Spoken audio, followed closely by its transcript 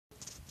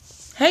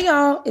Hey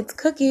y'all, it's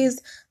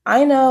Cookies.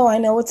 I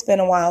know it's been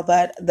a while,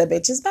 but the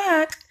bitch is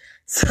back.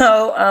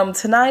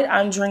 Tonight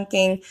I'm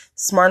drinking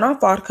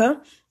Smirnoff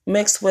vodka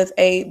mixed with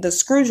the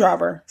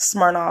Screwdriver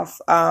Smirnoff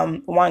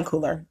wine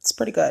cooler. It's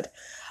pretty good.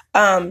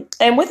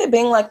 And with it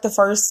being like the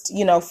first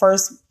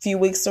few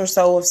weeks or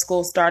so of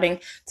school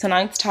starting,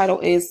 tonight's title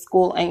is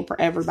School Ain't for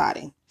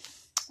Everybody.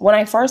 When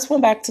I first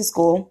went back to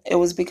school, it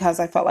was because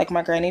I felt like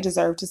my granny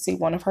deserved to see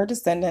one of her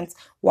descendants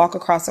walk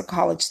across a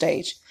college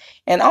stage.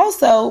 And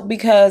also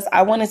because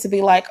I wanted to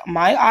be like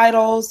my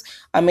idols,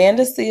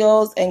 Amanda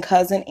Seales and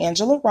cousin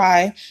Angela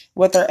Rye,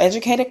 with their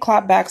educated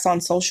clapbacks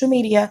on social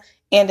media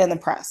and in the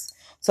press.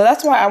 So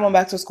that's why I went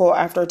back to school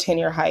after a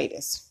 10-year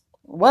hiatus.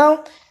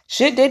 Well,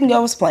 shit didn't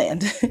go as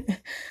planned.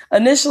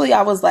 Initially,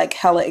 I was like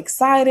hella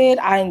excited.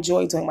 I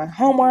enjoyed doing my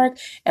homework,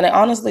 and I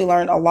honestly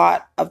learned a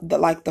lot of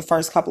the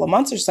first couple of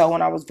months or so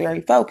when I was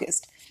very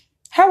focused.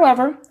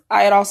 However,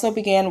 I had also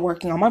began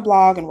working on my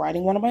blog and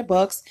writing one of my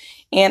books,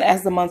 and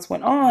as the months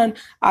went on,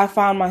 I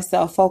found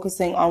myself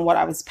focusing on what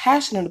I was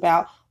passionate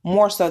about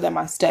more so than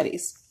my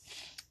studies.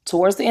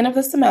 Towards the end of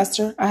the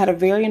semester, I had a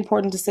very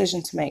important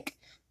decision to make: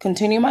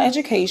 continue my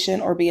education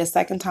or be a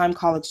second-time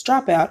college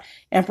dropout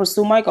and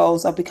pursue my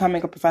goals of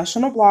becoming a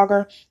professional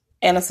blogger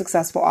and a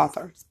successful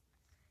author.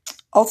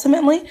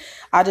 Ultimately,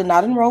 I did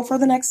not enroll for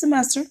the next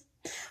semester,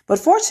 but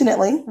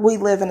fortunately, we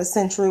live in a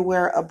century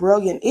where a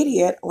brilliant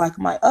idiot like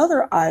my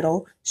other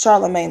idol,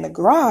 Charlemagne the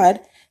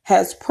God,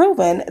 has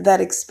proven that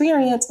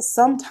experience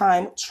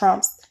sometimes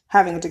trumps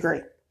having a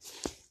degree.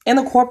 In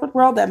the corporate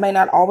world, that may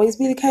not always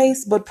be the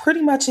case, but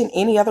pretty much in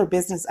any other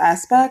business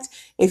aspect,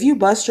 if you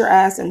bust your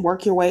ass and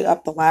work your way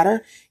up the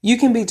ladder, you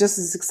can be just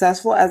as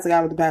successful as the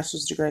guy with a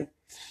bachelor's degree.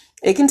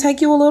 It can take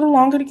you a little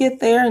longer to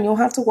get there, and you'll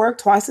have to work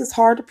twice as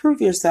hard to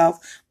prove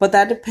yourself, but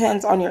that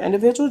depends on your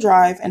individual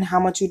drive and how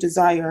much you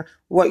desire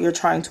what you're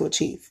trying to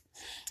achieve.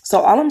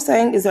 So all I'm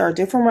saying is there are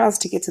different routes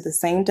to get to the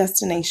same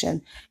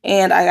destination,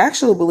 and I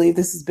actually believe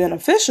this is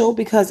beneficial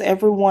because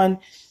everyone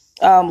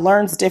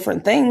learns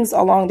different things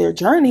along their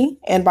journey,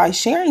 and by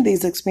sharing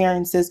these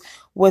experiences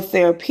with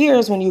their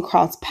peers when you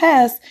cross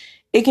paths,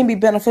 it can be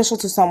beneficial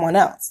to someone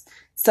else.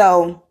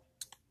 So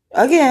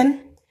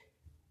again,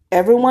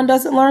 everyone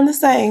doesn't learn the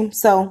same,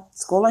 so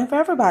school ain't for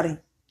everybody.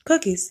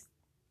 Cookies.